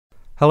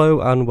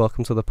Hello and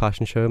welcome to The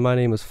Passion Show. My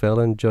name is Phil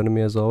and joining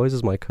me as always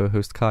is my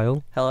co-host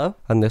Kyle. Hello.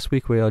 And this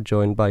week we are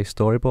joined by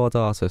storyboard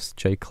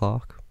artist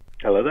Clarke.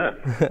 Hello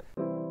there.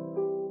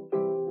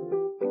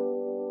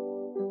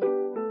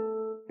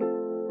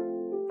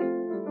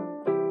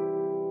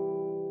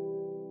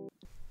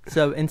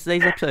 So in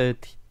today's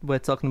episode, we're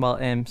talking about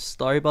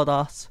storyboard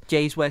art.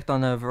 Jay's worked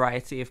on a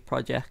variety of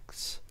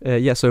projects.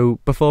 So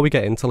before we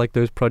get into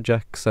those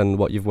projects and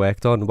what you've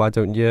worked on, why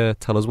don't you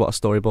tell us what a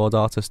storyboard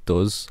artist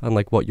does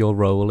and what your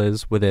role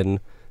is within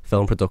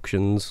film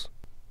productions?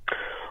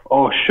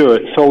 Oh, sure.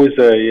 It's always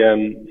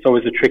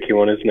a tricky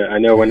one, isn't it? I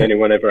know when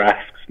anyone ever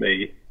asks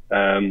me,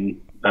 and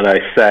I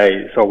say,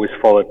 it's always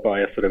followed by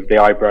a sort of the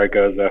eyebrow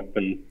goes up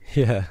and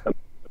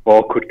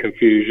awkward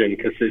confusion,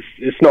 because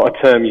it's not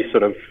a term you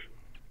sort of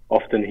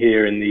often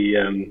hear in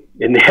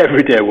the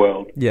everyday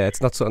world. Yeah,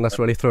 it's not something that's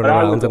really thrown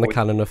around in the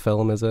canon of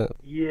film, is it?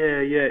 Yeah.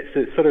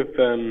 It's sort of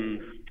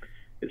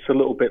it's a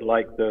little bit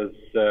like those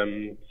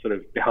sort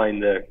of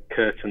behind the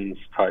curtains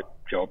type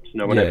jobs.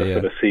 No one ever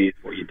sort of sees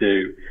what you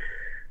do,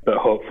 but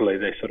hopefully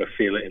they sort of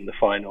feel it in the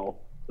final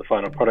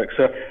product.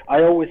 So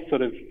I always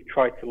sort of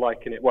try to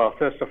liken it. Well,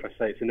 first off, I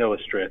say it's an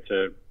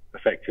illustrator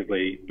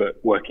effectively, but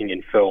working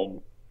in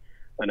film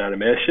and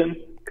animation,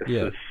 because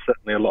there's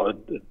certainly a lot of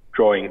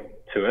drawing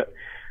to it.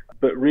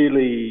 But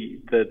really,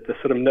 the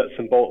sort of nuts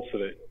and bolts of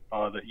it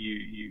are that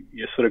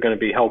you're sort of going to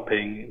be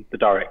helping the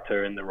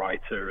director and the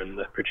writer and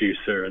the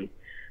producer, and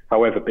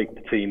however big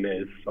the team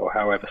is or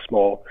however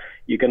small,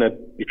 you're going to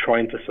be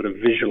trying to sort of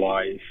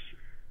visualize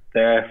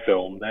their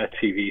film, their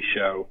TV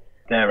show,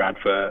 their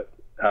advert,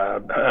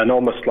 and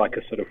almost like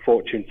a sort of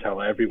fortune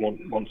teller. Everyone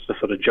wants to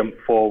sort of jump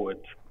forward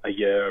a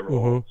year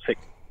or 6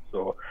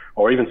 months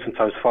or even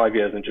sometimes 5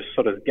 years and just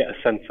sort of get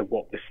a sense of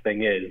what this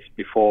thing is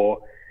before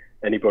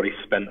anybody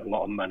spent a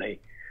lot of money.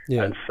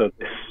 And so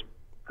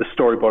the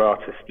storyboard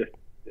artist,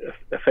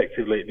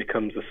 effectively it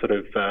becomes a sort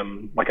of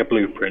like a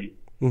blueprint,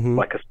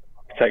 like a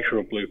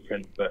architectural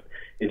blueprint, but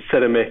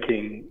instead of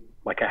making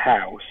like a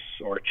house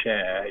or a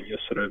chair, you're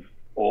sort of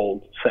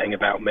all setting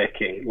about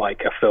making like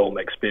a film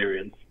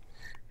experience.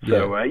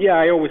 So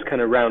I always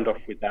kind of round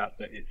off with that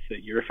it's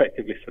you're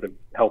effectively sort of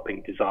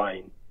helping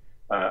design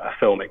a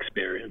film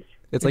experience.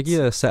 It's like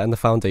you're setting the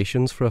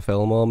foundations for a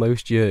film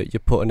almost. You're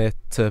putting it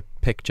to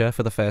picture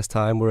for the first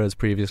time, whereas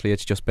previously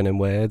it's just been in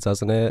words,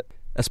 hasn't it?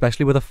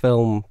 Especially with a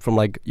film from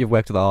you've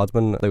worked with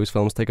Aardman, those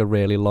films take a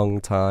really long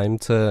time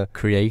to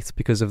create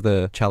because of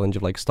the challenge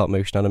of stop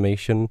motion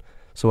animation.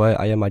 So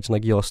I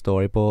imagine your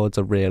storyboards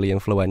are really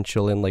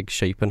influential in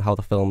shaping how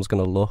the film's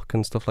going to look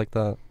and stuff like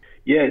that.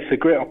 Yeah, it's a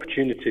great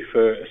opportunity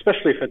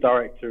especially if a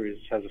director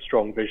has a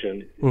strong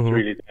vision. It's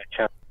really their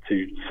chance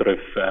to sort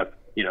of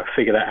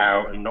figure that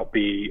out and not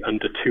be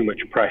under too much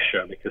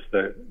pressure, because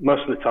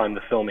most of the time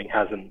the filming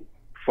hasn't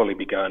fully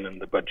begun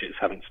and the budgets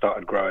haven't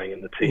started growing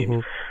in the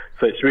team.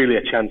 So it's really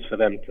a chance for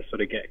them to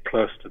sort of get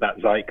close to that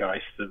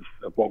zeitgeist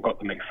of what got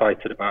them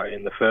excited about it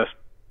in the first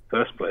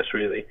place,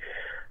 really.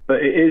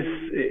 But it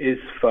is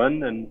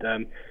fun, and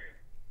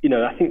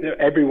I think that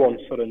everyone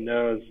sort of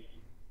knows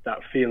that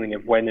feeling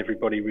of when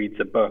everybody reads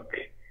a book.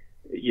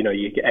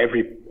 You get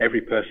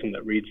every person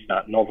that reads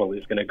that novel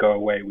is going to go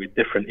away with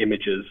different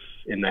images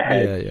in their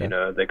head.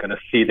 They're going to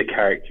see the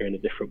character in a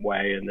different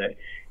way, and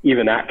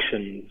even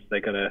actions,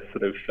 they're going to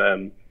sort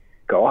of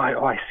go,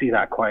 I see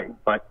that quite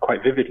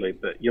vividly.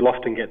 But you'll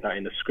often get that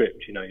in a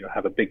script. You'll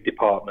have a big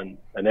department,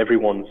 and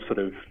everyone sort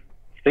of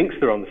thinks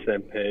they're on the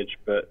same page,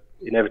 but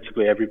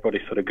inevitably everybody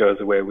sort of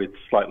goes away with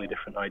slightly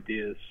different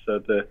ideas. So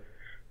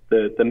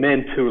the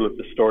main tool of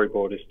the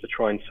storyboard is to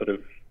try and sort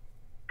of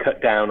cut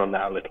down on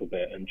that a little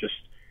bit, and just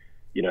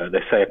they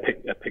say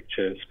a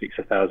picture speaks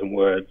 1,000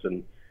 words,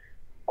 and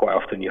quite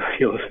often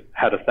you'll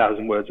had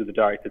 1,000 words with the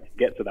director to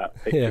get to that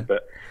picture.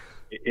 But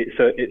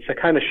it's a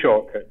kind of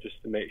shortcut just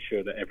to make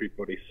sure that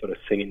everybody's sort of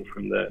singing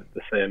from the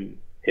same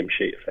hymn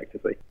sheet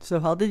effectively.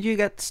 So how did you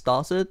get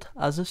started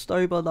as a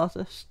storyboard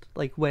artist?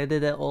 Where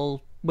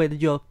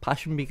did your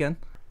passion begin?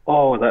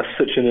 Oh, that's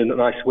such a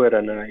nice word,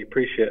 and I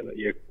appreciate that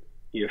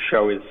your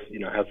show is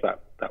has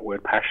that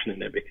word passion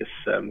in it,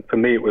 because for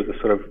me it was a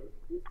sort of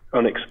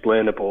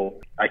unexplainable.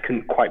 I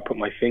couldn't quite put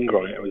my finger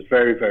on it. I was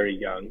very, very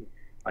young.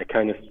 I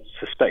kind of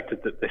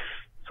suspected that this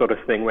sort of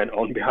thing went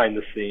on behind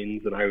the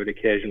scenes, and I would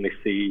occasionally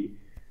see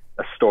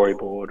a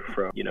storyboard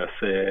from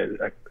say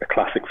a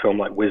classic film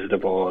like Wizard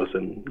of Oz,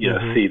 and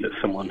see that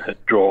someone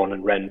had drawn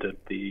and rendered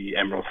the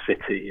Emerald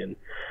City, and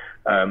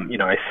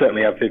I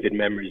certainly have vivid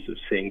memories of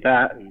seeing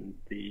that, and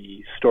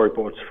the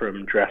storyboards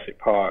from Jurassic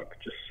Park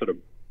just sort of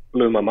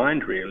blew my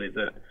mind, really,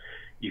 that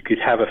you could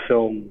have a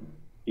film,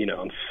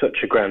 on such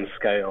a grand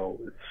scale,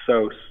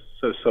 so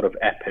sort of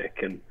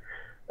epic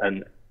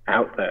and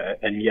out there,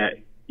 and yet,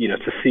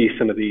 to see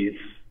some of these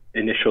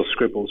initial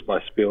scribbles by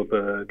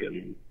Spielberg,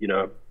 and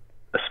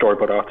a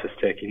storyboard artist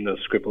taking those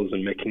scribbles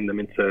and making them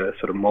into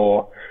sort of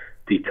more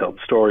detailed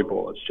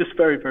storyboards, just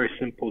very, very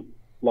simple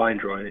line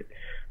drawing.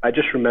 I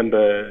just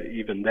remember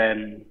even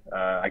then,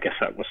 I guess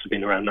that must have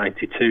been around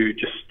 92,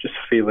 just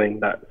feeling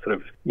that sort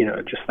of,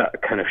 just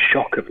that kind of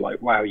shock of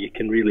like, wow, you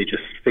can really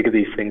just figure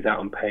these things out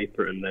on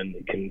paper and then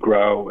it can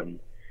grow and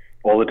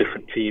all the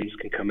different teams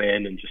can come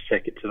in and just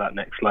take it to that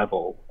next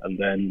level. And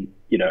then,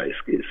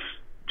 it's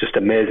just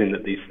amazing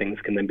that these things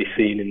can then be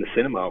seen in the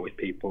cinema with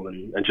people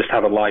and just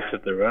have a life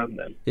of their own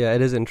then. Yeah,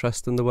 it is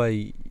interesting the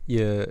way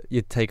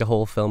you take a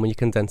whole film and you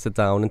condense it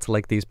down into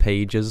like these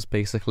pages,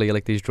 basically,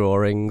 like these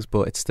drawings,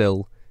 but it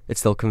still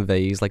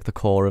conveys like the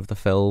core of the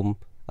film.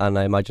 And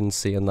I imagine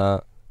seeing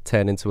that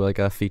turn into like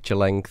a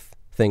feature-length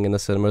thing in the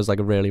cinema is like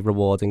a really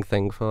rewarding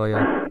thing for you.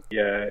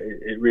 Yeah,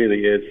 it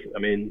really is. I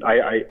mean,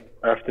 I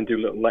often do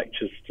little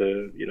lectures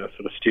to,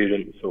 sort of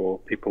students or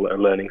people that are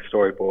learning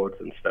storyboards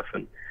and stuff,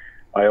 and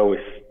I always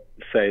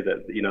say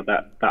that,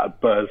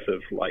 that buzz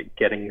of like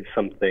getting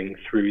something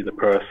through the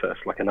process,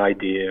 like an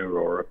idea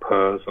or a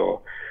pose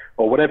or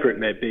whatever it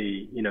may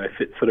be, if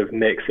it sort of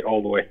makes it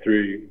all the way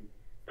through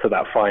to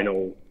that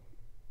final,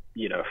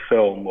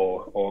 film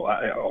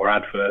or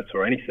advert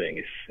or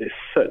anything, it's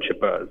such a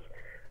buzz.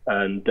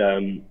 And,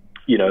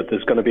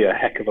 there's going to be a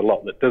heck of a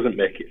lot that doesn't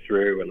make it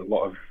through and a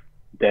lot of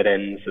dead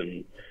ends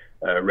and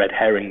red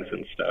herrings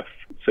and stuff.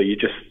 So you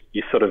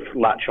sort of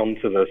latch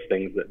onto those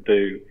things that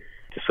do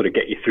to sort of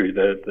get you through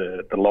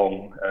the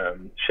long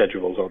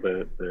schedules or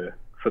the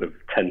sort of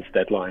tense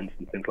deadlines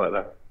and things like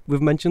that.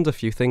 We've mentioned a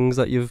few things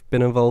that you've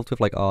been involved with,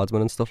 like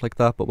Aardman and stuff like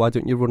that, but why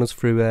don't you run us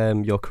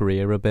through your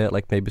career a bit,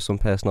 like maybe some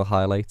personal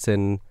highlights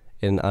in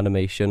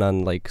animation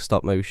and like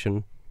stop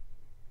motion?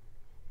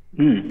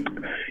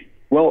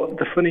 Well,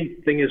 the funny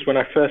thing is, when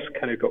I first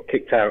kind of got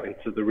kicked out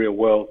into the real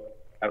world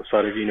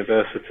outside of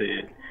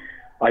university,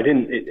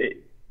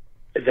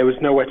 there was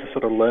nowhere to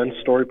sort of learn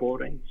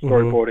storyboarding.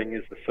 Storyboarding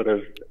is a sort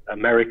of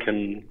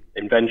American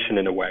invention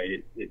in a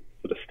way. It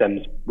sort of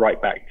stems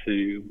right back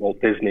to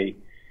Walt Disney,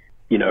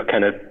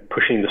 kind of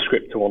pushing the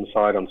script to one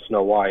side on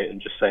Snow White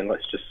and just saying,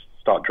 let's just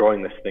start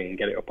drawing this thing and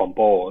get it up on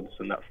boards.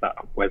 And that's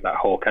where that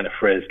whole kind of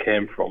phrase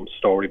came from,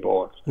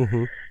 storyboard.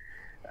 Mm-hmm.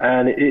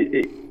 And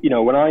it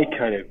when I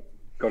kind of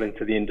got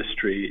into the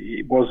industry,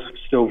 it was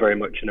still very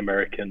much an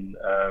American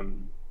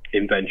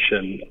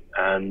invention.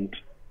 And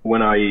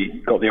when I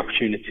got the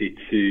opportunity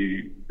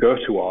to go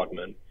to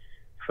Aardman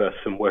for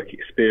some work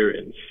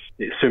experience,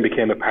 it soon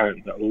became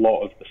apparent that a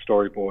lot of the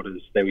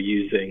storyboarders they were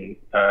using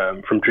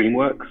from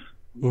DreamWorks,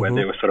 where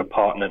they were sort of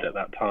partnered at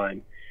that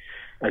time.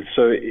 And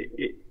so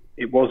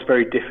it was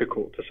very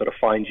difficult to sort of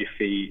find your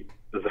feet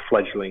as a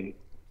fledgling,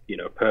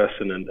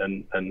 person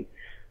and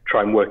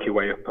try and work your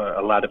way up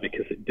a ladder,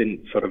 because it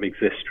didn't sort of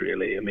exist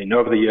really. I mean,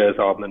 over the years,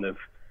 Aardman have,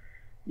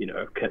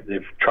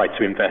 they've tried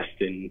to invest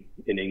in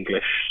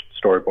English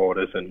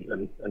storyboarders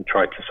and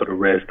tried to sort of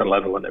raise the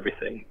level and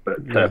everything.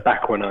 But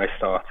back when I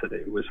started,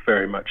 it was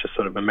very much a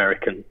sort of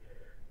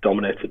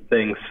American-dominated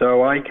thing.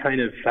 So I kind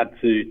of had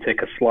to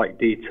take a slight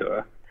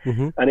detour,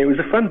 and it was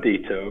a fun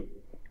detour.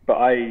 But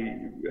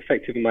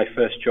effectively, my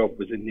first job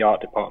was in the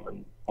art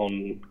department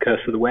on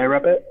Curse of the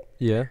Were-Rabbit.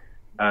 Yeah.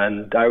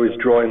 And I was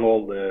drawing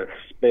all the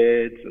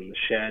spades and the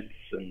sheds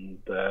and,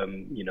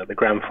 the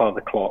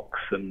grandfather clocks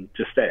and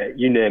just,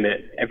 you name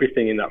it,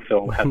 everything in that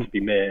film had to be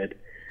made.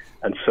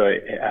 And so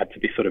it had to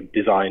be sort of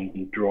designed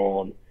and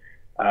drawn.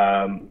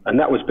 And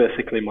that was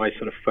basically my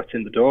sort of foot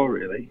in the door,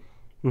 really.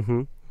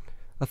 Mm-hmm.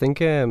 I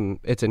think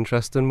it's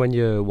interesting when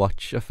you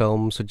watch a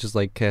film such as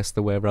like Curse of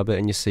the Were-Rabbit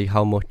and you see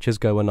how much is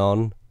going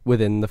on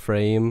within the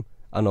frame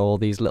and all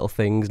these little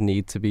things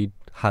need to be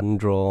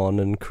hand-drawn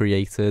and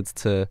created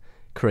to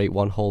create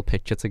one whole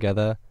picture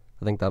together.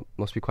 I think that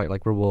must be quite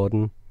like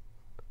rewarding.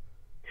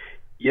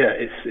 Yeah,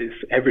 it's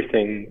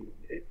everything.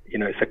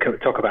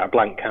 Talk about a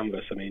blank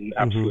canvas. I mean,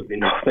 absolutely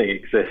nothing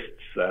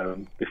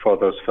exists before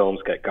those films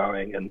get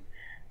going, and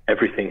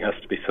everything has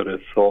to be sort of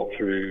thought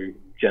through,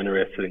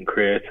 generated and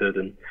created.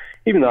 And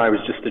even though I was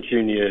just a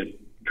junior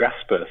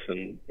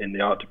draftsperson in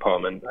the art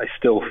department, I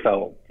still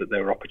felt that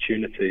there were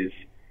opportunities,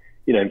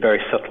 in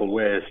very subtle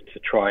ways to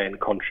try and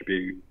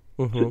contribute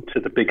to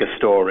the bigger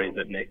story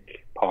that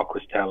Nick Park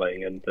was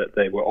telling, and that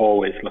they were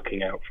always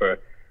looking out for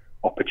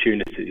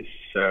opportunities.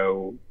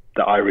 So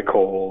that I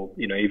recall,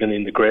 even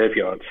in the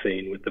graveyard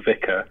scene with the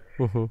vicar,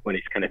 when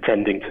he's kind of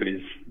tending to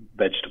his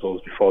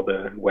vegetables before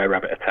the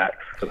were-rabbit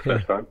attacks for the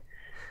first time.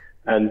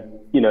 And,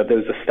 there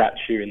was a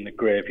statue in the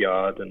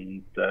graveyard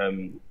and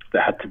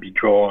that had to be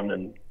drawn,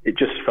 and it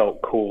just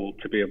felt cool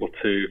to be able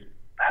to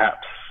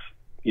perhaps,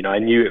 I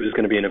knew it was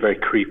going to be in a very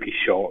creepy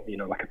shot,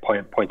 like a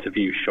point of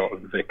view shot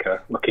of the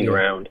vicar looking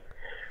around,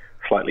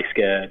 slightly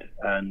scared.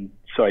 And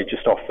so I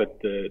just offered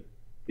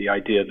the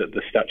idea that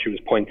the statue was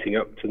pointing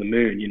up to the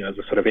moon, as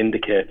a sort of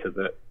indicator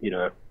that,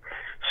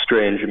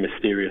 strange and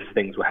mysterious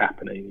things were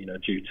happening,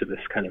 due to this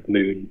kind of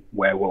moon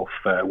werewolf,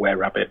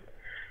 were-rabbit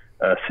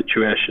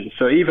situation.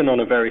 So even on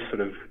a very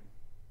sort of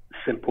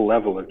simple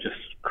level of just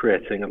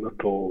creating a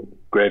little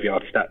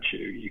graveyard statue,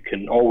 you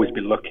can always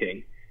be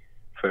looking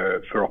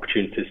for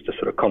opportunities to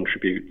sort of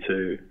contribute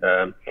to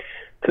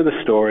to the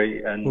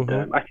story, and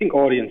I think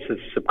audiences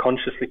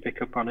subconsciously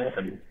pick up on it.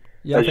 And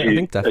yeah, I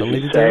think definitely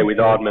as you say, with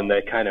Aardman,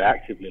 they're kind of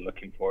actively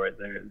looking for it.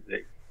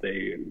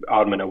 The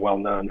Aardman are well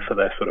known for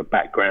their sort of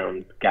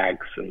background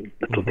gags and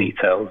little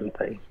details and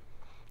things.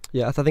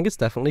 Yeah, I think it's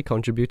definitely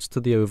contributes to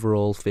the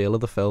overall feel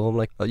of the film.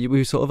 Like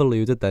we sort of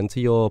alluded then to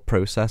your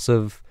process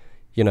of,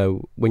 you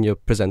know, when you're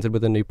presented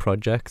with a new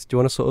project. Do you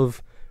want to sort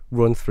of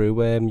run through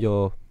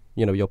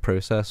your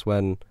process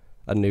when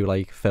a new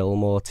like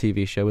film or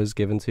TV show is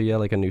given to you,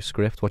 like a new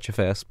script? What's your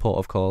first port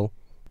of call?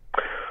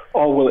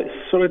 Oh, well,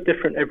 it's sort of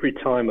different every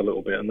time a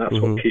little bit, and that's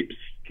what keeps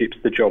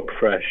the job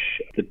fresh.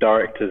 The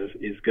director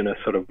is going to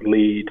sort of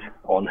lead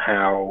on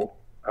how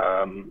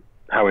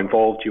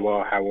involved you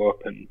are, how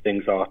open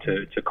things are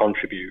to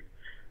contribute.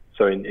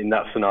 So in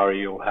that scenario,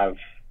 you'll have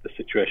the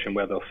situation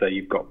where they'll say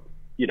you've got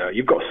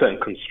certain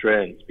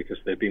constraints because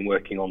they've been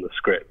working on the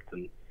script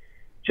and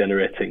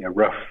generating a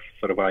rough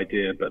sort of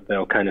idea, but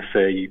they'll kind of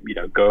say,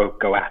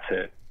 go at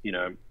it.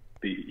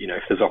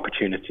 If there's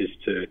opportunities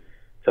to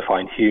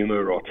find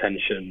humor or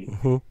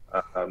tension,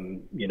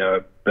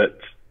 But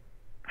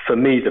for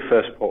me, the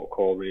first port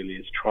call really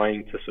is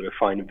trying to sort of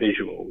find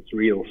visuals,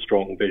 real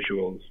strong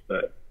visuals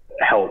that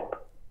help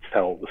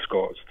tell the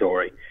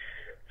story.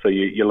 So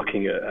you're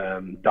looking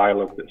at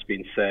dialogue that's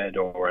been said,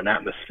 or an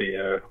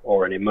atmosphere,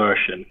 or an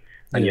immersion,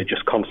 and you're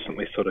just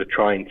constantly sort of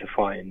trying to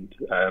find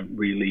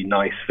really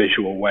nice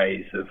visual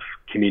ways of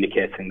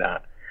communicating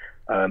that.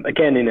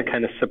 Again, in a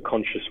kind of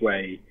subconscious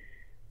way.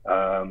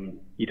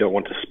 You don't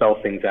want to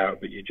spell things out,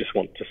 but you just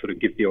want to sort of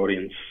give the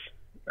audience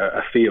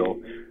a feel.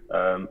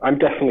 I'm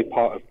definitely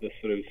part of the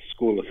sort of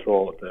school of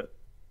thought that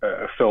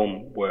a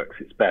film works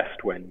its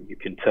best when you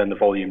can turn the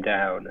volume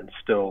down and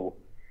still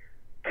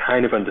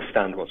kind of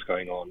understand what's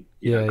going on.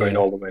 Going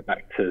all the way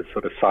back to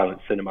sort of silent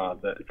cinema,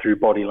 through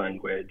body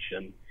language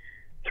and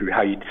through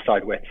how you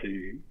decide where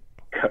to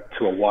cut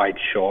to a wide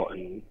shot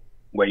and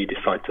where you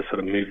decide to sort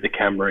of move the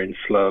camera in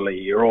slowly.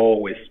 You're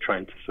always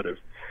trying to sort of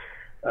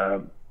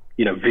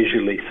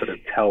visually sort of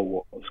tell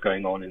what's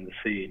going on in the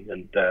scene.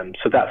 And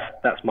so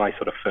that's my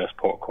sort of first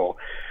port call.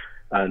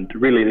 And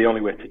really the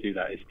only way to do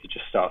that is to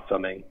just start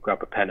thumbing, grab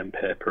a pen and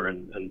paper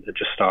and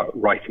just start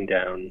writing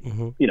down,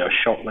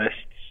 shot lists.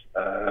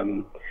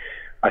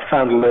 I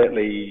found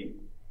lately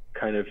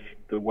kind of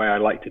the way I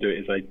like to do it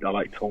is I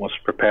like to almost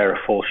prepare a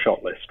full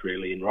shot list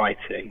really in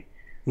writing.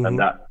 And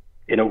that,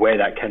 in a way,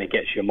 that kind of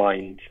gets your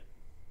mind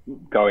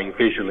going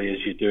visually as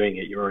you're doing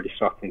it. You're already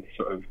starting to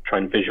sort of try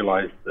and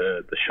visualize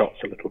the shots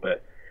a little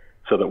bit,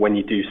 so that when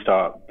you do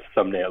start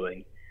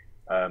thumbnailing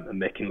and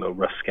making little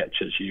rough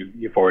sketches,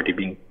 you've already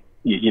been,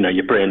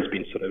 your brain's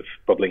been sort of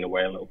bubbling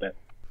away a little bit.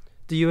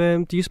 Do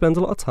you spend a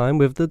lot of time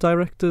with the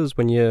directors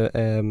when you're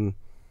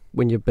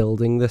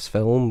building this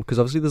film? Because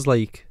obviously there's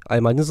I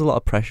imagine there's a lot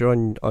of pressure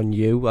on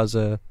you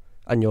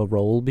and your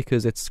role,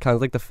 because it's kind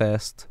of like the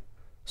first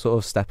sort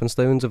of stepping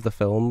stones of the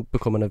film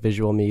becoming a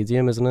visual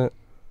medium, isn't it?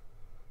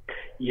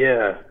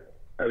 Yeah,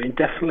 I mean,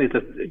 definitely.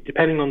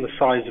 Depending on the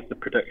size of the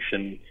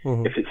production,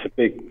 if it's a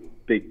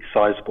big,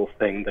 sizable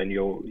thing, then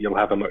you'll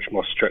have a much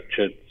more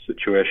structured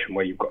situation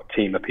where you've got a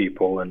team of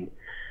people and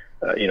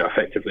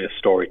effectively a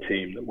story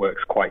team that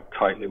works quite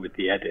tightly with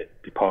the edit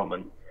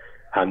department,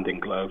 hand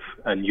in glove,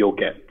 and you'll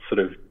get sort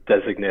of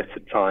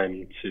designated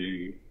time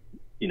to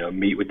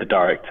meet with the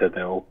director.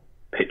 They'll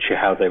pitch you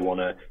how they want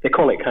to. They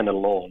call it kind of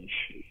launch.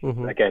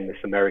 Again, this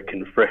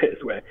American phrase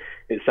where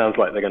it sounds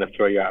like they're going to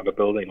throw you out of a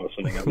building or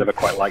something. I've never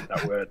quite liked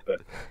that word, but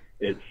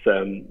it's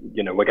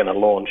we're going to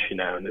launch you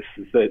now, and this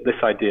is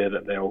this idea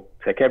that they'll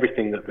take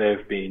everything that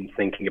they've been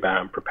thinking about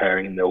and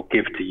preparing, and they'll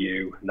give to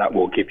you, and that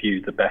will give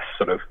you the best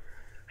sort of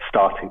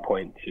starting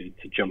point to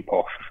jump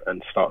off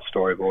and start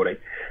storyboarding.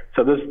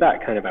 So there's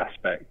that kind of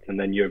aspect, and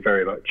then you're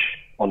very much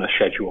on a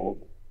schedule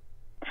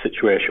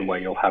situation where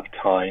you'll have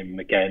time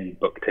again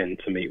booked in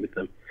to meet with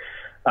them.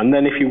 And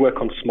then if you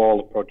work on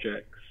smaller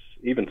projects,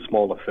 even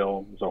smaller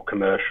films or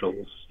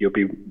commercials, you'll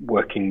be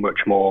working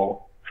much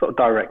more sort of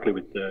directly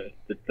with the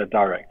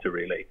director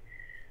really,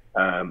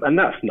 and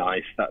that's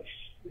nice.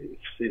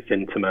 It's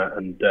intimate,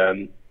 and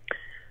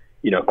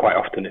quite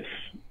often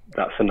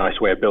that's a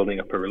nice way of building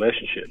up a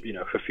relationship,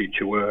 for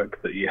future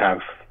work, that you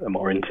have a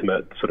more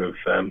intimate sort of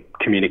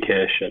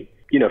communication.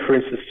 For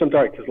instance, some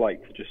directors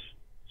like to just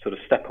sort of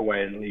step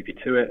away and leave you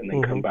to it, and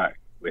then come back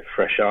with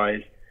fresh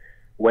eyes.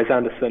 Wes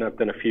Anderson, I've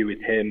done a few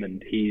with him,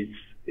 and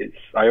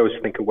I always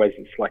think of Wes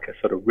as like a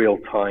sort of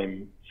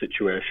real-time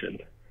situation.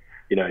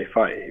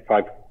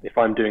 If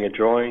I'm doing a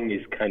drawing,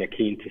 he's kind of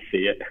keen to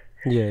see it.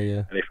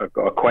 Yeah. And if I've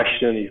got a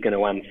question, he's going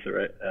to answer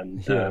it.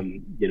 And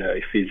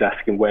if he's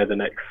asking where the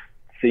next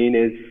scene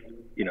is,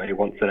 he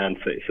wants an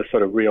answer. It's a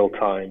sort of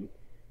real-time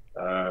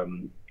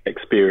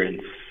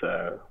experience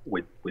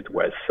with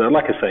Wes. So,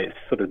 like I say, it's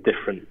sort of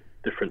different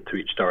to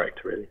each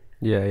director, really.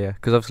 Yeah.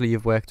 Because obviously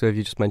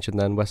you just mentioned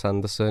then Wes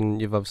Anderson.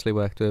 You've obviously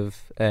worked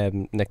with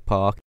Nick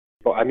Park.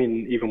 But I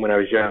mean, even when I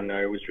was young,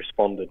 I always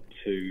responded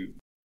to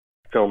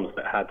films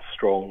that had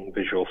strong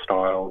visual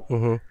styles,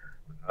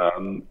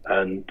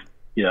 and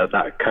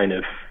that kind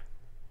of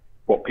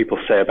what people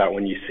say about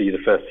when you see the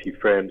first few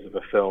frames of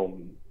a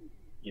film,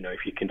 you know, if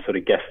you can sort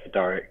of guess the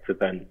director,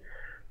 then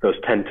those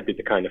tend to be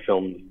the kind of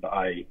films that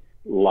I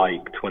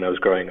liked when I was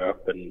growing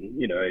up, and,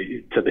 you know,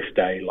 to this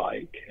day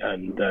like.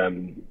 And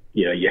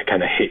you know, your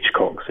kind of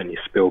Hitchcocks and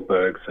your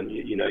Spielbergs, and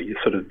you know, you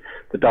sort of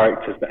the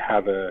directors that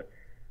have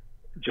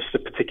just a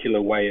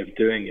particular way of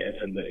doing it,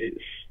 and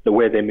it's the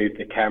way they move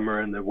the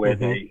camera and the way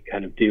they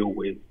kind of deal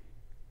with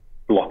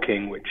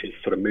blocking, which is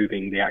sort of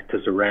moving the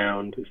actors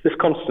around. It's this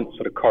constant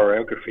sort of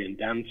choreography and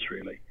dance,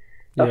 really.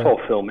 That's all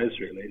film is,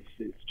 really.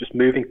 It's just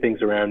moving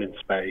things around in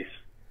space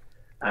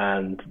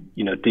and,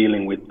 you know,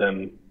 dealing with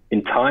them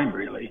in time,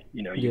 really.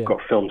 You know, you've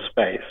got film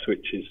space,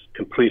 which is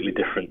completely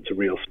different to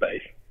real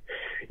space.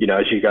 You know,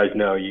 as you guys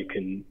know, you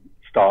can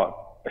start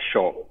a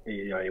shot,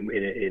 you know,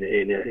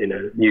 in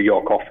a New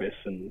York office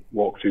and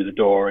walk through the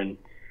door and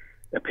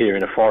appear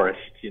in a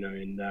forest, you know,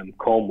 in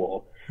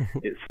Cornwall.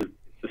 It's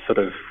a sort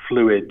of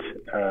fluid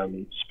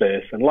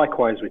space, and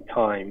likewise with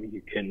time,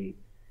 you can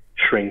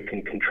shrink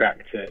and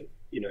contract it.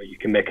 You know, you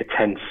can make a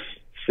tense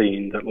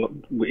scene that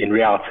in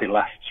reality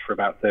lasts for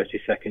about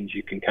 30 seconds.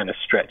 You can kind of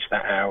stretch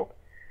that out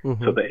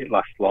so that it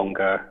lasts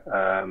longer,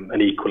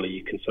 and equally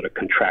you can sort of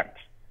contract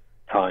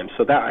time.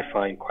 So that I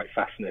find quite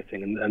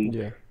fascinating,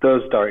 and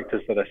those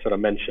directors that I sort of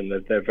mentioned,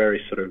 they're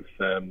very sort of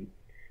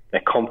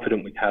they're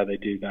confident with how they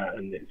do that,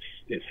 and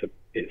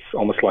it's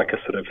almost like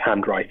a sort of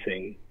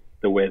handwriting,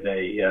 the way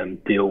they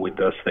deal with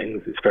those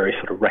things. It's very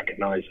sort of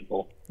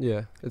recognizable.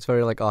 Yeah, it's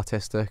very like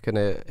artistic, and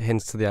it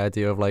hints to the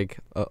idea of like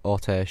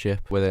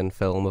authorship within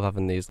film, of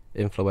having these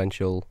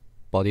influential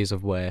bodies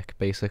of work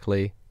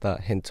basically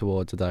that hint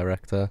towards a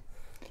director.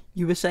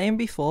 You were saying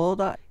before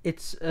that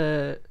it's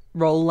a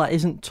role that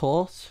isn't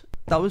taught.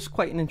 That was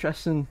quite an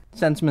interesting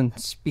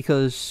sentiment,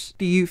 because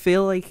do you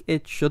feel like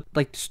it should,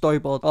 like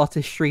storyboard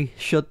artistry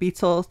should be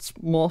taught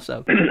more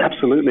so?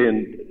 Absolutely,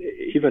 and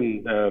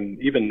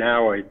even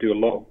now I do a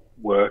lot of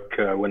work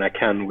when I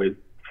can with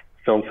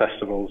film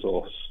festivals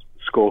or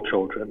school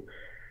children,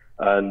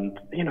 and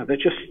you know, they're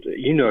just,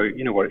 you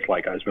know what it's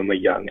like, guys. When we're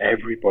young,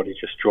 everybody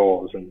just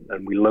draws,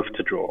 and we love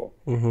to draw.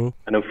 And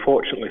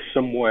unfortunately,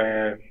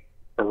 somewhere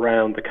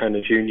around the kind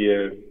of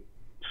junior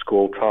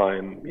school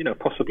time, you know,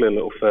 possibly a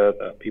little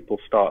further, people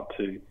start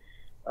to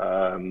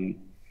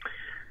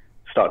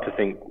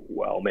think,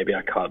 well, maybe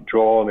I can't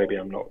draw, maybe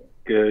I'm not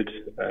good,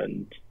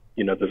 and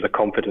you know, there's a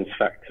confidence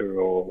factor,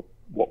 or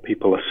what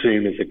people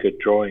assume is a good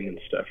drawing and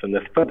stuff. And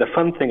the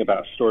fun thing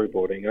about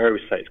storyboarding, I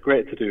always say, it's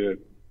great to do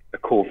a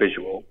cool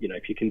visual. You know,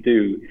 if you can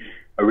do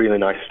a really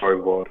nice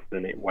storyboard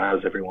and it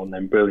wows everyone,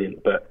 then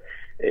brilliant. But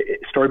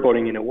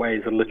storyboarding in a way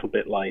is a little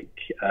bit like,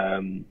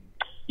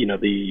 you know,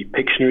 the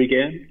Pictionary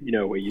game, you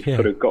know, where you've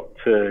sort of got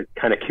to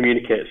kind of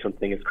communicate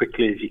something as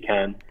quickly as you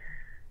can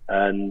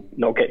and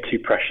not get too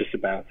precious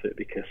about it,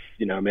 because,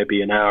 you know,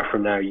 maybe an hour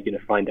from now you're going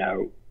to find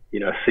out, you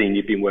know, a scene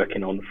you've been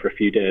working on for a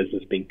few days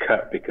has been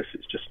cut because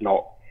it's just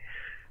not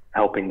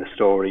helping the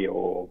story,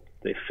 or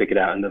they've figured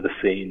out another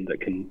scene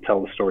that can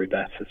tell the story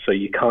better. So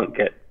you can't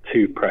get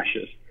too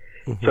precious.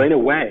 So in a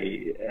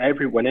way,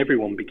 when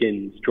everyone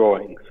begins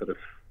drawing sort of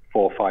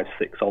 4, 5,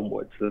 6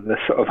 onwards, they're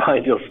sort of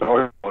ideal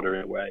storyboarder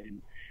in a way.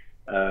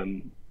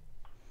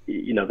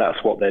 You know,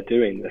 that's what they're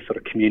doing. They're sort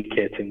of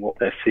communicating what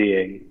they're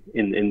seeing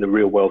in the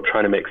real world,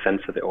 trying to make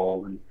sense of it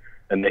all,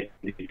 and make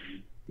these,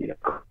 you know,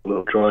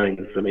 little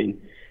drawings. I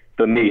mean,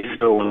 for me,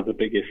 still one of the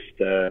biggest,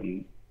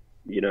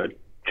 you know,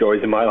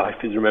 joys in my life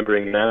is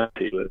remembering an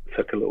auntie that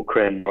took a little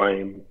crayon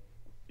drawing,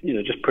 you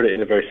know, just put it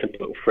in a very simple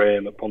little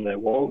frame up on their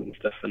wall and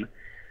stuff. And,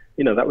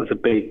 you know, that was a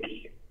big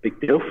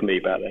deal for me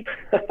back then.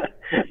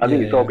 I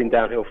think it's all been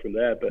downhill from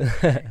there,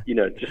 but, you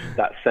know, just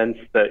that sense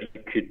that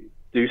you could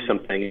do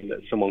something and that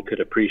someone could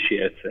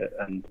appreciate it.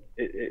 And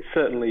it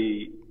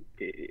certainly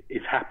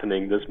is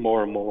happening. There's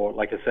more and more.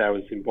 Like I say, I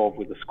was involved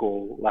with a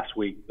school last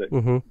week that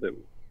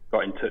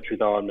got in touch with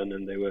Aardman,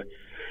 and they were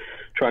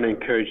trying to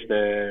encourage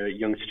their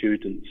young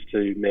students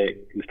to make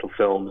little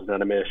films and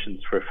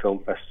animations for a film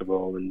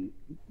festival, and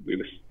we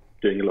were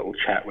doing a little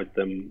chat with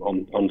them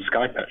on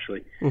Skype,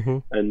 actually.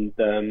 And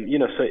you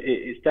know, so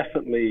it's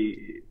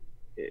definitely,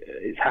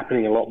 it's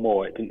happening a lot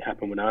more. It didn't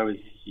happen when I was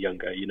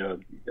younger. You know,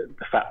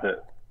 the fact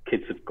that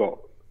kids have got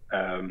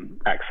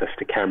access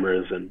to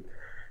cameras and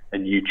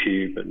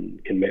YouTube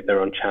and can make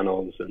their own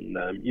channels,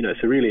 and you know,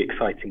 it's a really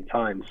exciting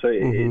time. So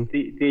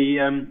the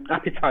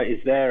appetite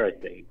is there, I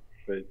think,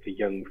 for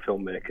young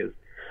filmmakers.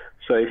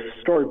 So if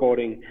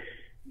storyboarding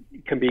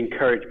can be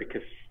encouraged,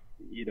 because,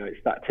 you know,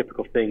 it's that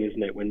typical thing,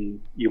 isn't it?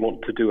 When you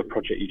want to do a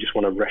project, you just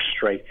want to rush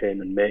straight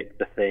in and make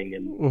the thing,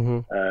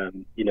 and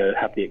you know,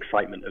 have the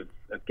excitement of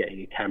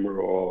getting a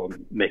camera or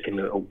making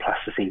a little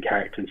plasticine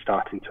character and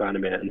starting to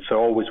animate it. And so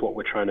always what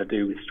we're trying to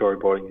do with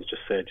storyboarding is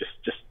just say,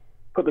 just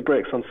put the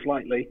brakes on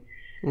slightly.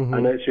 I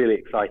know it's really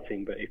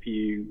exciting, but if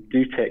you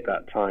do take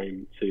that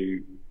time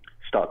to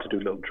start to do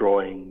little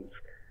drawings,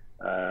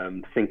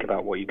 think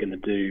about what you're going to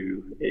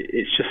do,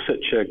 it's just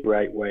such a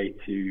great way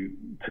to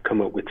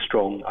come up with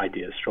strong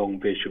ideas,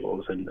 strong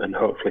visuals, and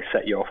hopefully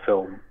set your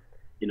film,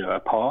 you know,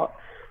 apart.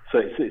 So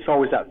it's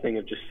always that thing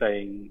of just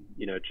saying,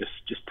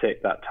 just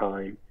take that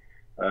time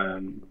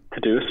to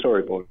do a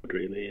storyboard,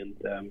 really, and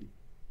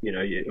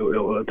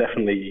it'll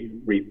definitely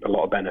reap a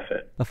lot of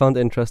benefit. I found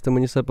it interesting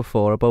when you said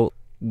before about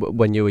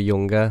when you were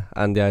younger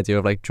and the idea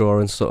of like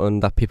drawing something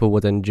that people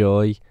would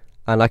enjoy,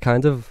 and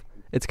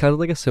it's kind of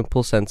like a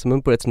simple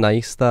sentiment, but it's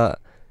nice that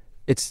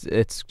it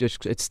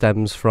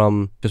stems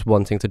from just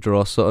wanting to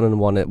draw something and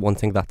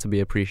wanting that to be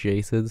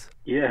appreciated.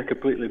 Yeah,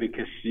 completely,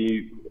 because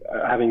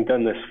having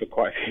done this for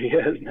quite a few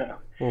years now,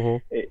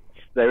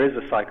 there is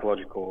a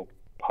psychological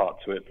part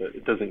to it that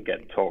it doesn't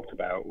get talked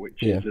about,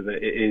 which is that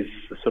it is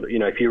sort of,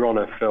 if you're on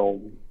a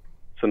film,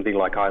 something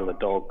like Isle of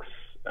Dogs,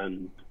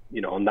 and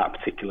on that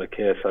particular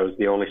case, I was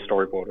the only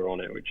storyboarder on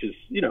it, which is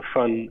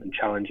fun and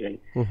challenging,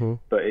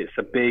 but it's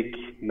a big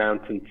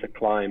mountain to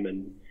climb,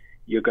 and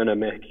you're going to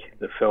make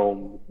the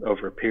film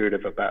over a period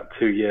of about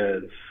 2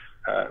 years,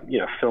 a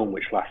film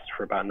which lasts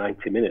for about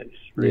 90 minutes,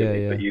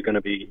 really, but you're going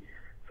to be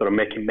sort of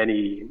making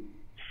many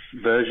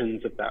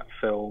versions of that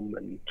film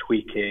and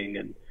tweaking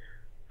and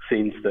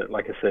scenes that,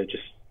 like I said,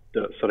 just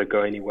don't sort of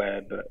go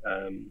anywhere, but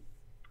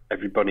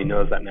everybody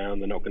knows that now,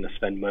 and they're not going to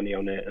spend money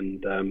on it,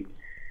 and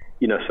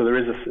so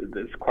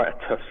there's quite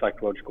a tough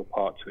psychological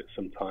part to it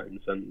sometimes,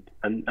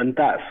 and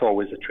that's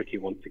always a tricky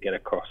one to get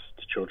across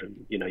to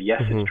children.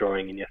 Yes, it's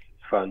drawing, and yes,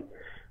 it's fun,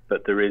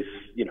 but there is,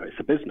 it's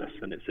a business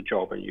and it's a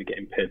job, and you're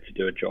getting paid to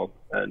do a job,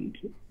 and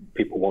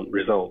people want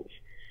results.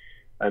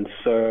 And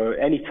so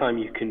anytime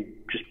you can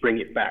just bring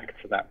it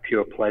back to that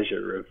pure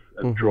pleasure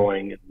of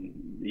drawing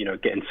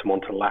and, getting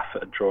someone to laugh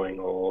at a drawing,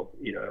 or,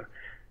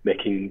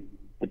 making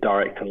the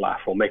director laugh,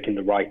 or making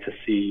the writer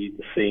see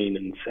the scene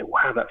and say,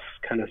 wow, that's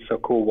kind of so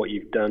cool what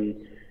you've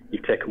done.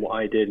 You've taken what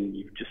I did and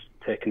you've just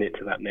taken it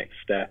to that next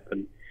step.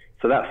 And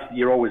so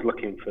you're always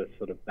looking for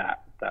sort of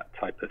that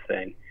type of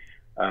thing.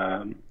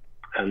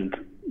 And,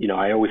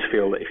 I always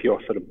feel that if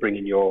you're sort of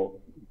bringing your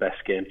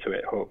best game to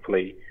it,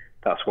 hopefully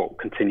that's what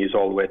continues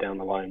all the way down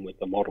the line with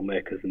the model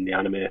makers and the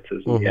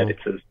animators and the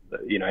editors.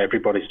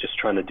 Everybody's just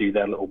trying to do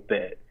their little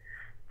bit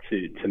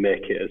to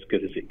make it as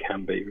good as it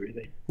can be,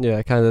 really. Yeah,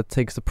 it kind of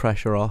takes the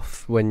pressure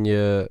off when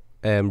you're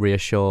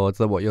reassured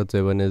that what you're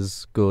doing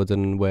is good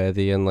and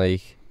worthy, and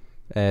like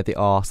the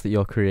art that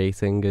you're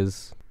creating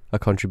is a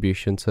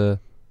contribution to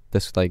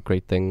this like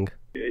great thing.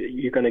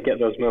 You're going to get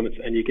those moments,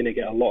 and you're going to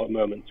get a lot of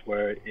moments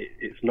where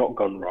it's not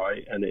gone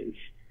right, and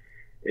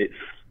it's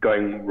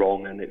going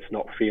wrong, and it's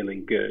not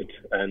feeling good,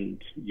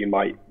 and you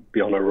might be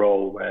on a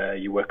roll where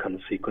you work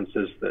on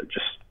sequences that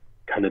just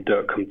kind of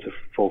don't come to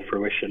full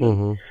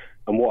fruition.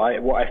 And what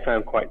I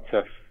found quite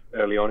tough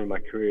early on in my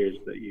career is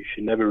that you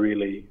should never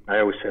really, I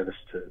always say this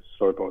to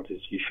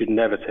storyboarders, you should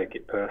never take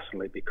it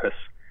personally, because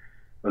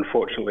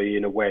unfortunately,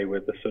 in a way, we're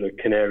the sort of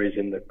canaries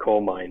in the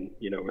coal mine.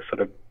 We're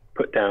sort of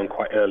put down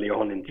quite early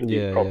on into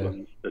these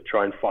problems to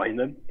try and find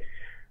them.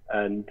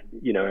 And,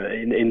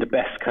 in the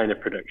best kind of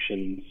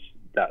productions,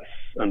 that's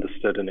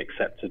understood and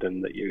accepted,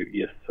 and that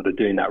you're sort of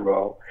doing that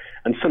role.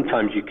 And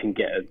sometimes you can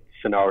get a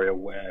scenario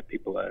where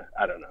people are,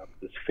 I don't know,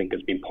 there's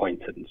fingers being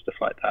pointed and stuff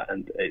like that,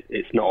 and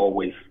it's not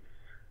always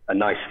a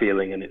nice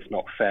feeling, and it's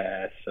not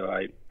fair. So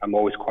I'm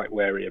always quite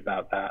wary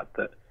about that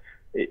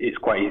it's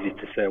quite easy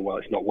to say, well,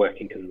 it's not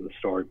working because of the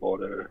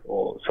storyboard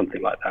or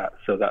something like that.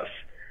 So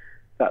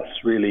that's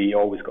really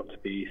always got to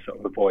be sort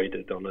of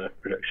avoided on a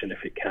production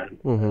if it can.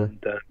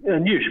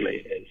 And usually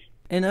it is.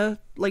 In a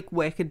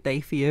working day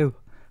for you,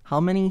 how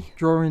many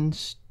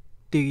drawings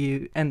do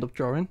you end up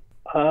drawing?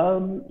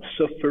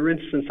 So for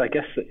instance, I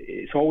guess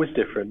it's always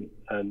different.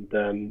 And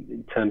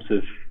in terms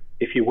of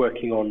if you're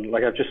working on,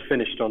 I've just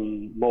finished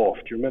on Morph.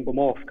 Do you remember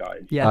Morph,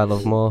 guys? Yeah, I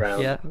love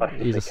Morph. Yeah,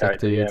 he's a sick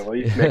dude. Yeah, well,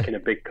 he's making a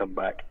big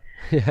comeback.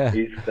 Yeah,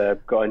 he's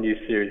got a new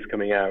series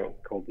coming out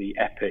called The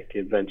Epic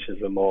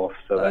Adventures of Morph.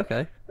 So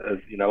okay, as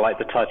like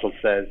the title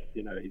says,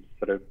 he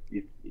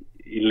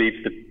leaves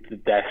the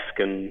desk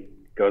and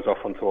goes off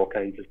onto all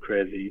kinds of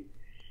crazy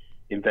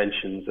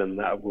inventions, and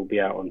that will be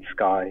out on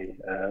Sky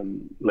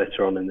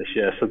later on in this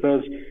year. So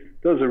those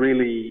are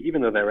really,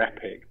 even though they're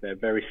epic, they're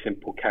very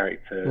simple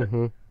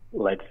character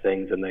led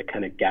things, and they're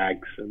kind of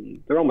gags,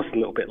 and they're almost a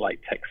little bit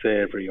like Tex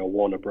Avery or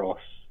Warner Bros.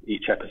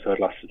 Each episode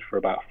lasted for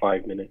about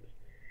 5 minutes.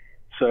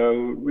 So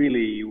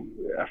really,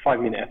 a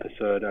 5-minute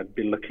episode, I'd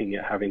be looking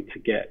at having to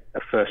get a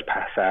first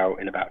pass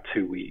out in about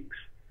 2 weeks.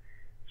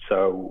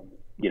 So,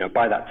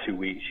 by that 2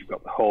 weeks, you've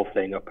got the whole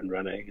thing up and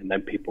running, and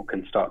then people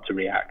can start to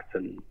react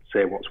and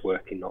say what's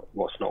working,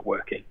 what's not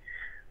working.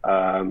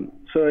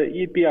 So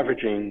you'd be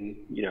averaging,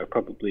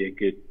 probably a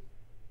good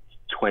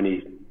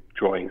 20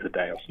 drawings a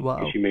day or something,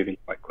 because you're moving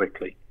quite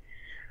quickly.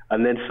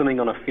 And then something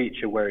on a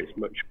feature where it's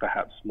much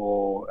perhaps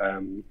more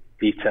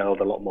detailed,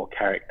 a lot more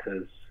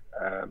characters,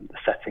 the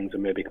settings are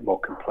maybe more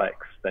complex,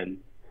 then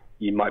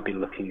you might be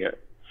looking at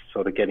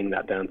sort of getting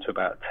that down to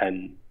about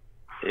 10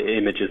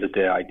 images a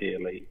day,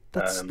 ideally.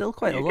 That's still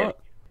quite a lot.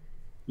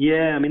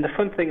 Yeah, I mean,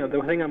 the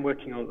thing I'm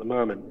working on at the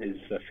moment is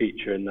a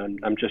feature, and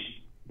I'm just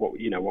what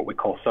we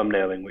call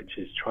thumbnailing, which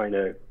is trying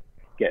to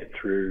get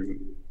through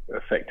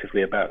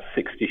effectively about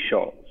 60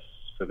 shots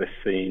for this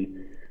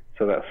scene.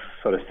 So that's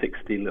sort of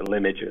 60 little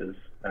images,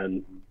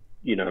 and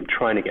I'm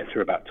trying to get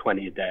through about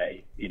 20 a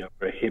day,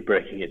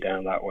 breaking it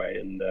down that way.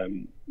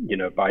 And,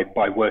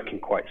 by working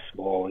quite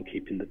small and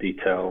keeping the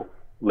detail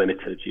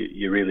limited,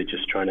 you're really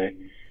just trying to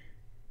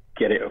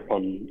get it up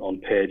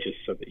on pages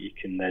so that you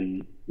can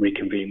then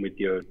reconvene with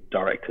your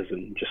directors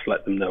and just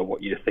let them know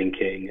what you're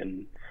thinking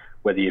and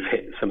whether you've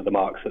hit some of the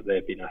marks that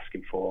they've been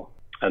asking for.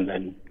 And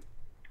then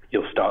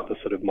you'll start the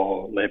sort of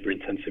more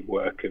labor-intensive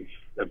work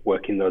of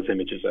working those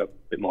images up,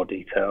 a bit more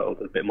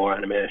detailed, a bit more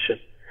animation.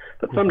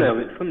 The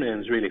thumbnail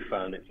is really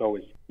fun. It's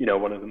always,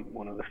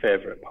 one of the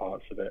favourite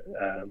parts of it.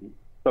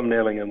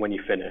 Thumbnailing, and when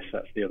you finish,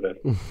 that's the other.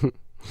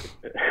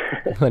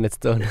 When it's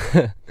done.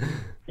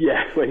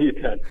 Yeah, when you're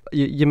done.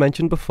 You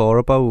mentioned before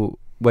about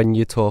when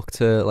you talk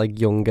to like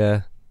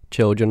younger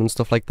children and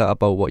stuff like that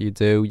about what you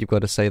do, you've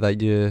got to say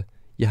that you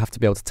have to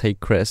be able to take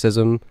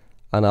criticism,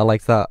 and I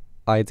like that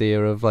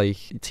idea of like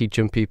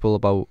teaching people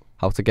about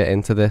how to get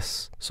into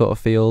this sort of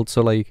field.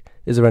 So like,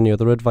 is there any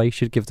other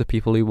advice you'd give to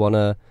people who want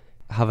to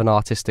have an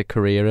artistic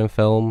career in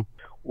film?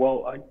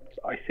 Well,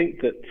 I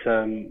think that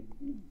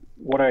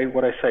what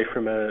I say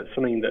from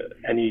something that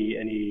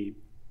any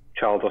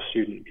child or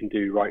student can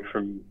do right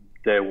from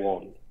day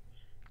one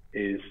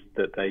is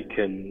that they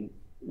can,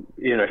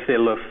 if they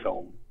love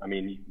film, I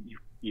mean,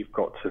 you've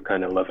got to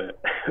kind of love it.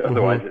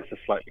 Otherwise, it's a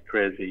slightly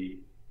crazy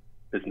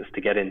business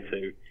to get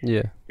into.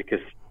 Yeah.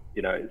 Because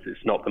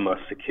it's not the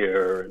most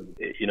secure, and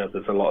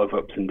there's a lot of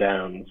ups and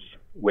downs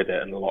with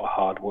it and a lot of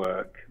hard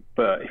work.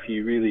 But if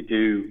you really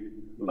do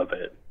love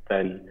it,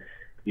 then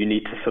you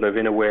need to sort of,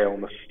 in a way,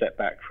 almost step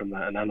back from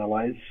that and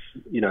analyze.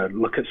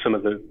 Look at some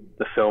of the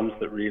films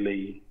that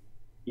really,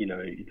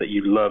 that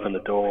you love and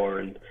adore.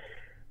 And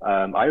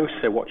I always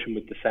say watch them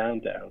with the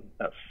sound down.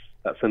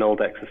 That's an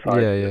old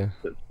exercise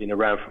that's been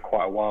around for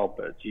quite a while,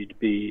 but you'd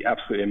be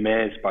absolutely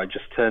amazed by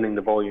just turning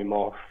the volume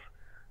off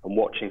and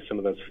watching some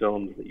of those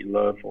films that you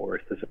love, or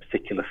if there's a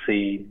particular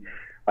scene.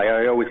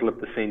 I always love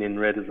the scene in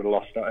the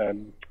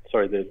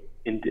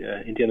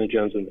Indiana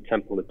Jones and the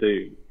Temple of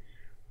Doom,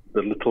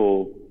 the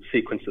little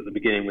sequence at the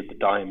beginning with the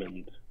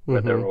diamond,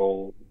 where they're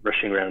all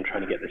rushing around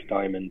trying to get this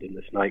diamond in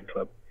this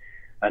nightclub.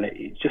 And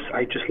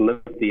I just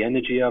love the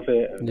energy of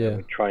it. And I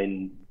would try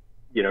and,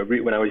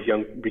 when I was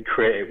young,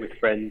 recreate it with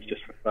friends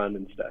just for fun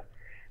and stuff.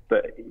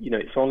 But,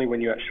 it's only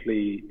when you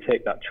actually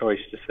take that choice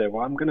to say,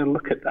 well, I'm going to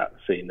look at that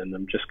scene and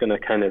I'm just going to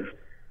kind of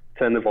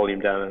turn the volume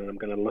down and I'm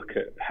going to look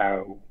at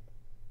how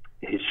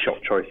his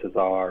shot choices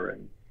are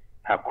and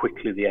how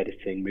quickly the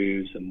editing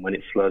moves and when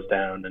it slows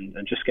down, and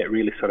just get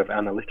really sort of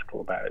analytical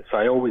about it. So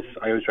I always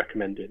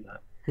recommend doing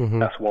that.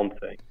 That's one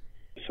thing.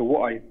 So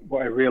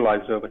what I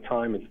realized over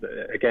time is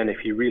that, again,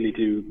 if you really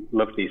do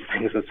love these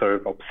things and sort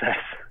of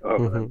obsess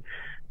over them,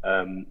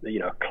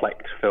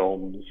 collect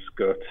films,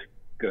 go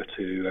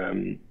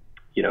to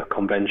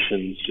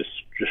conventions,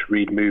 just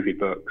read movie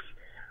books.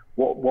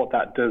 What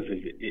that does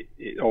is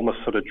it almost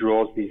sort of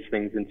draws these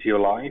things into your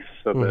life,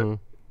 so that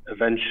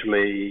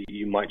eventually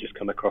you might just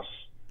come across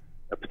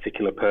a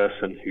particular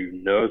person who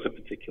knows a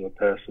particular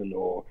person,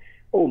 or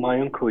my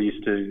uncle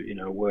used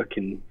to work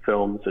in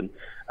films,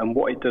 and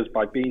what it does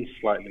by being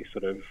slightly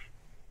sort of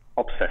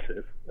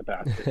obsessive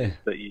about it is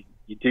that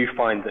you do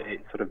find that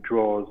it sort of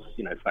draws,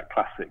 it's that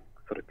classic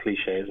sort of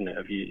cliche, isn't it,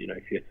 of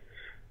if you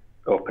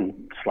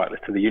open slightly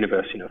to the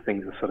universe,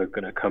 things are sort of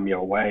going to come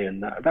your way.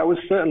 And that was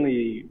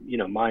certainly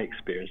my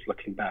experience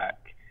looking back,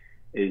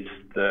 is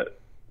that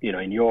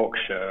in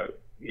Yorkshire,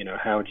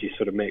 how do you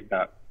sort of make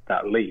that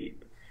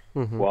leap?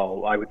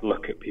 Well, I would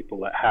look at people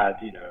that had,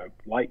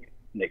 like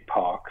Nick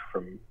Park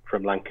from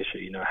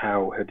Lancashire,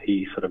 how had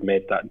he sort of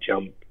made that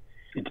jump,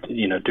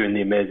 doing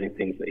the amazing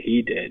things that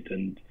he did.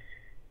 And,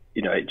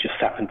 it just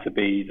happened to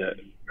be that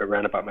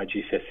around about my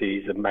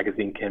GCSEs, a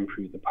magazine came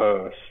through the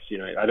post.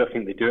 I don't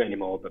think they do it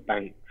anymore, but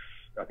banks,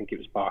 I think it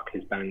was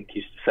Barclays Bank,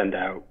 used to send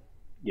out,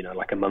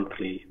 like a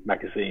monthly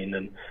magazine.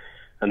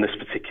 And this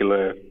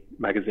particular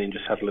magazine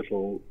just had a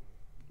little,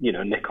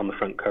 Nick on the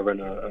front cover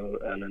and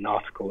an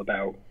article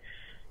about,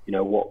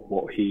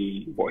 what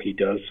he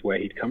does, where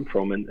he'd come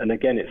from, and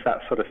again, it's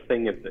that sort of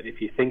thing of that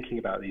if you're thinking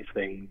about these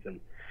things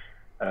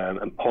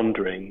and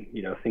pondering,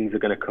 things are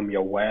going to come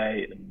your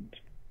way, and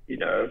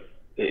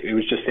it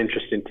was just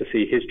interesting to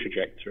see his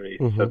trajectory,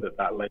 so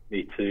that led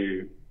me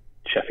to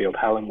Sheffield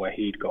Hallam, where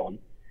he'd gone,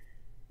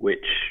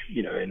 which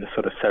in the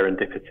sort of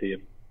serendipity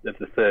of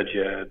the third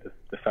year,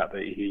 the fact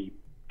that he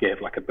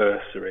gave like a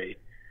bursary.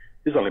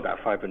 It was only about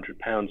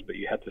 £500, but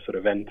you had to sort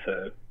of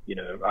enter,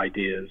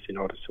 ideas in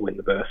order to win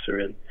the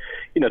bursary. And,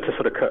 to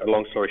sort of cut a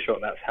long story short,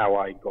 that's how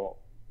I got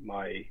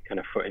my kind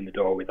of foot in the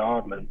door with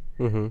Aardman.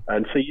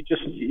 And so you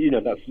just,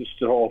 that's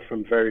just all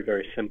from very,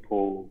 very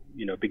simple,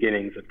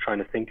 beginnings of trying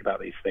to think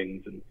about these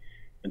things and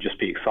just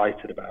be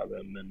excited about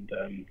them. And,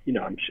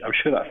 I'm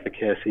sure that's the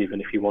case even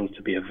if you wanted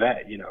to be a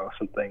vet, or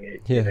something.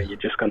 You're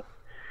just going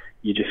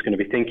to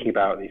be thinking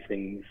about these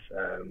things,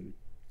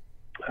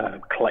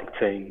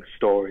 collecting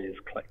stories,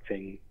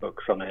 collecting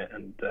books on it,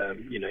 and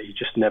you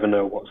just never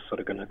know what's sort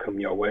of going to come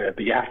your way,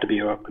 but you have to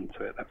be open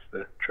to it. That's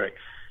the trick.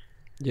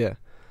 Yeah.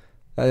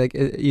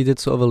 You did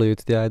sort of allude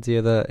to the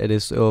idea that it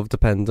is sort of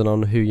dependent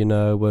on who you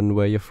know and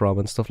where you're from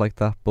and stuff like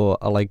that, but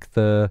I like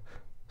the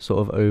sort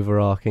of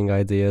overarching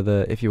idea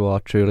that if you are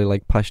truly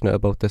like passionate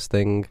about this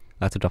thing,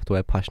 I had to drop the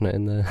word passionate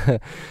in there.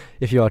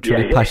 If you are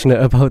truly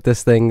passionate about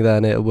this thing,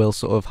 then it will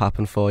sort of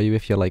happen for you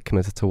if you're like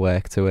committed to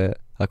work to it.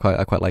 I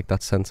quite like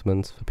that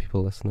sentiment for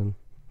people listening.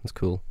 It's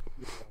cool.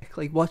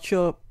 Like, what's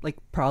your like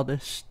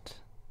proudest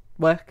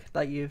work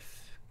that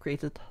you've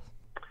created?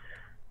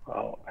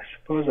 Well, I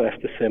suppose I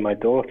have to say my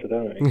daughter,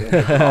 don't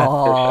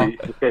I?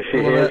 If she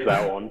hears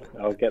that one,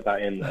 I'll get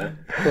that in there.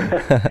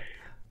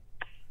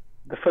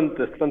 The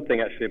fun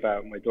thing actually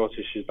about my daughter,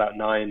 she's about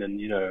 9, and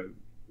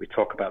we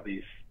talk about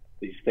these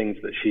things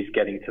that she's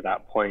getting to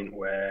that point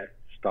where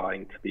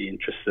starting to be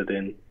interested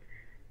in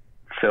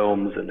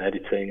films and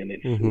editing, and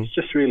it's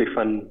just really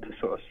fun to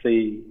sort of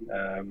see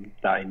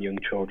that in young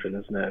children,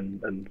 isn't it?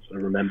 And sort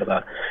of remember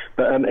that.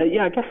 But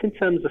I guess in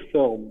terms of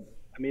film,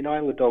 I mean,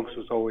 Isle of Dogs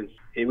was always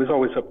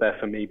up there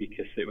for me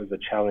because it was a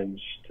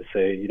challenge to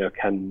say,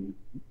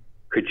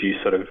 could you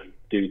sort of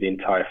do the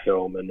entire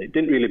film? And it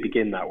didn't really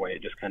begin that way.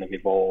 It just kind of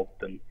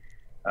evolved. And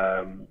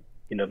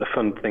the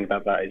fun thing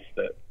about that is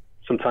that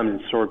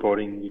sometimes in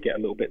storyboarding you get a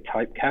little bit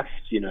typecast.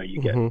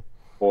 You get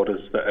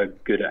orders that are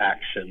good at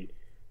action,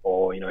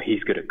 or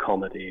he's good at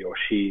comedy, or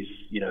she's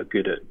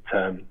good at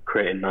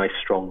creating nice,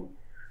 strong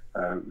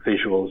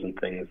visuals and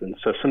things. And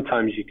so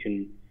sometimes you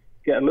can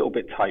get a little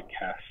bit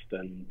typecast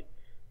and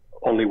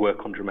only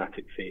work on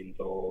dramatic scenes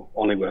or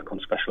only work on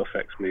special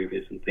effects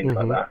movies and things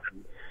like that.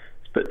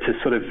 But to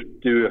sort of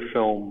do a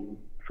film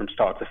from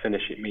start to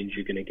finish, it means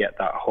you're going to get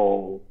that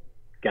whole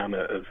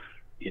gamut of,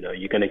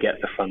 you're going to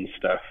get the fun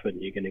stuff and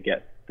you're going to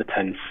get the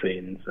tense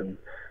scenes. And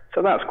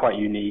so that's quite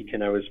unique.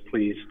 And I was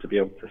pleased to be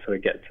able to sort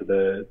of get to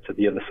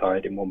the other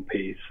side in one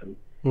piece.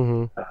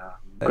 And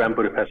Grand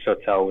Budapest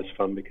Hotel was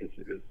fun because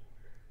it was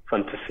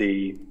fun to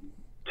see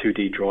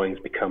 2D drawings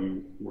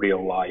become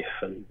real life,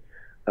 and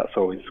that's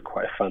always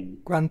quite fun.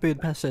 Grand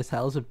Budapest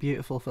Hotel is a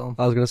beautiful film.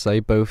 I was going to say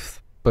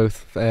both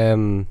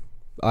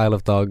Isle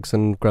of Dogs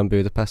and Grand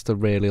Budapest are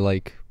really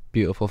like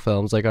beautiful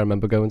films. Like I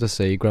remember going to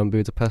see Grand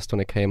Budapest when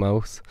it came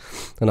out,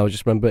 and I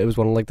just remember it was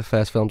one of like the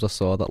first films I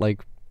saw that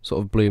like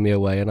sort of blew me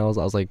away, and I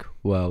was like,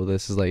 wow,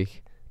 this is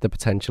like the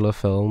potential of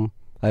film.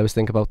 I always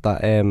think about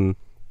that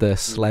the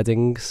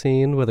sledding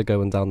scene where they're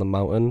going down the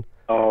mountain.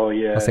 Oh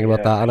yeah. I was thinking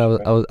about that,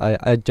 and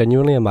I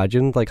genuinely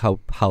imagined like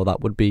how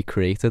that would be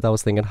created. I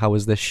was thinking, how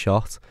is this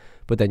shot?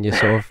 But then you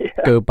sort of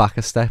go back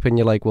a step and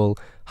you're like, well,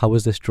 how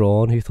was this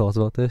drawn? Who thought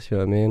about this? You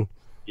know what I mean?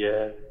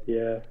 Yeah.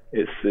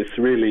 It's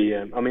really.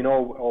 I mean,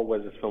 all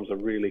Wes's films are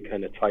really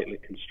kind of tightly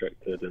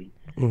constructed,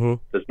 and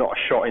there's not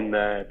a shot in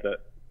there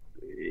that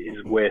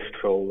is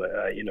wasteful.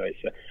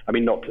 It's. I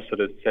mean, not to sort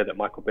of say that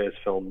Michael Bay's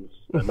films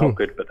are not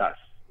good, but that's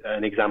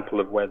an example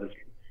of where there's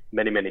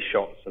many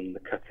shots and the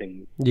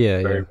cutting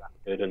very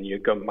rapid,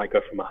 and might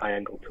go from a high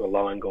angle to a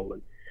low angle,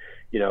 and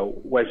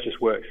Wes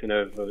just works in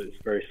a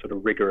very sort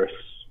of rigorous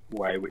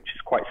way, which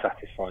is quite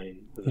satisfying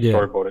as a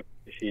storyboarder.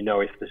 If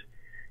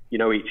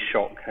each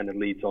shot kind of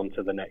leads on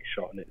to the next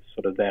shot, and it's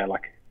sort of there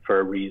like for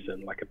a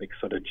reason, like a big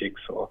sort of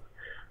jigsaw.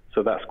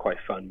 So that's quite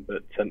fun.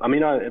 But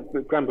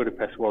Grand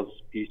Budapest was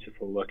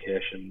beautiful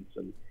locations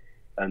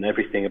and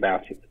everything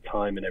about it, the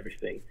time and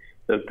everything.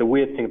 The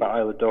weird thing about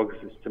Isle of Dogs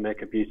is to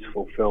make a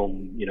beautiful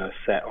film,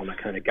 set on a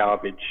kind of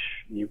garbage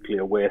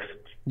nuclear waste.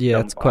 Yeah,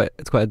 it's quite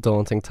a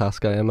daunting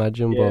task, I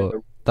imagine.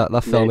 But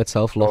that film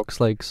itself looks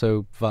like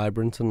so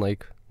vibrant and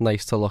like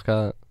nice to look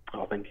at.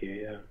 Oh, thank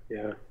you.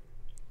 Yeah.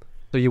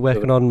 So you're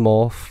working on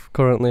Morph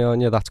currently,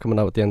 aren't you? That's coming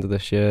out at the end of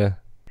this year.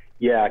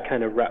 Yeah, I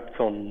kind of wrapped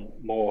on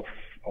Morph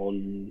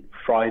on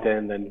Friday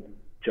and then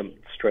jumped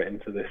straight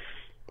into this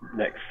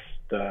next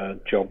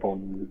job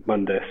on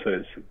Monday. So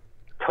it's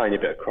a tiny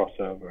bit of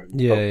crossover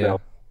and a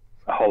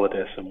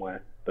holiday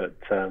somewhere. But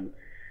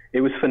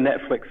it was for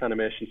Netflix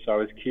animation, so I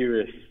was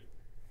curious.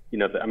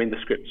 The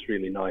script's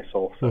really nice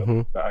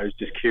also, but I was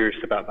just curious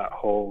about that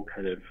whole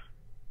kind of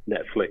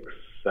Netflix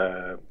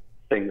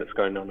thing that's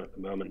going on at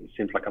the moment. It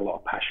seems like a lot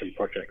of passion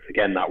projects.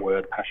 Again, that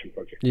word, passion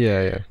project.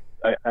 Yeah.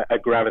 Are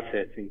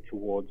gravitating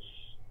towards,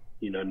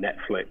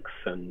 Netflix,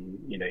 and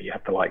you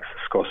have the likes of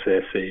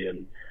Scorsese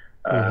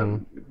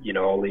and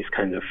all these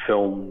kinds of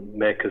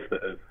filmmakers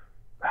that have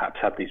perhaps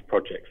had these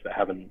projects that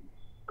haven't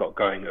got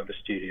going over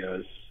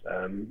studios.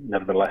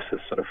 Nevertheless,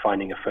 are sort of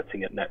finding a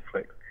footing at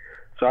Netflix.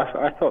 So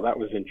I thought that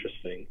was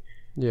interesting.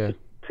 Yeah.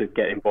 To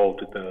get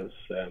involved with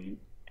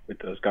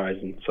those guys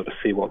and sort of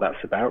see what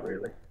that's about,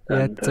 really.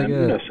 Yeah,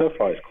 and so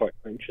far it's quite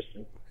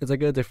interesting. It's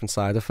like a different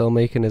side of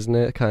filmmaking, isn't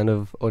it? Kind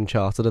of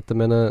uncharted at the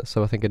minute.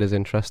 So I think it is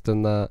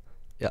interesting that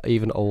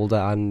even older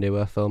and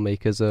newer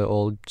filmmakers are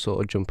all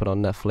sort of jumping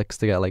on Netflix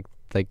to get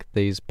like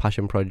these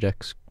passion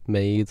projects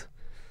made.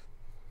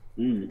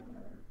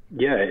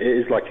 Yeah, it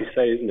is like you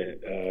say, isn't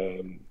it?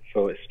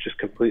 So it's just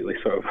completely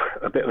sort of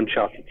a bit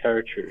uncharted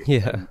territory.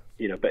 Yeah.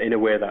 But in a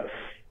way that's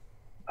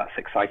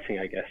exciting,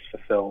 I guess, for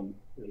film.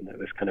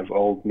 This kind of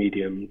old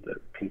medium that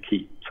can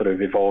keep sort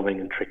of evolving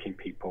and tricking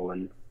people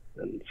and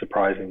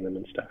surprising them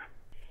and stuff.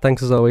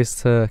 Thanks as always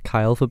to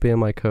Kyle for being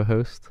my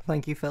co-host.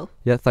 Thank you, Phil.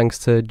 Yeah, thanks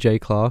to Jay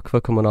Clarke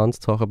for coming on to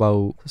talk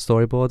about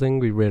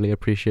storyboarding. We really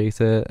appreciate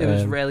it. It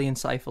was really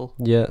insightful.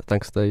 Yeah,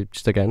 thanks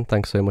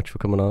so much for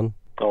coming on.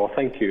 Oh,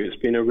 thank you. It's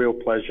been a real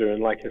pleasure,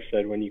 and like I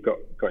said, when you got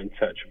in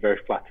touch, I'm very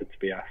flattered to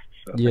be asked.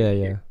 So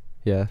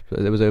Yeah,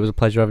 it was a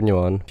pleasure having you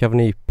on. If you have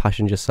any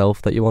passions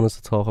yourself that you want us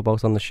to talk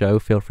about on the show,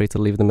 feel free to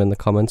leave them in the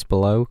comments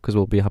below, because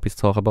we'll be happy to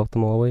talk about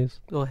them always.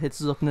 Or hit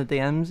us up in the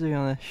DMs if you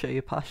want to show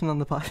your passion on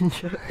the Passion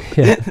Show.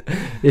 Yeah,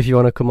 if you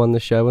want to come on the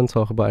show and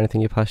talk about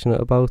anything you're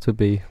passionate about, we'd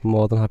be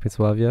more than happy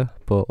to have you.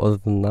 But other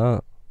than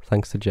that,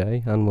 thanks to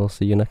Jay, and we'll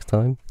see you next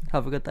time.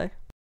 Have a good day.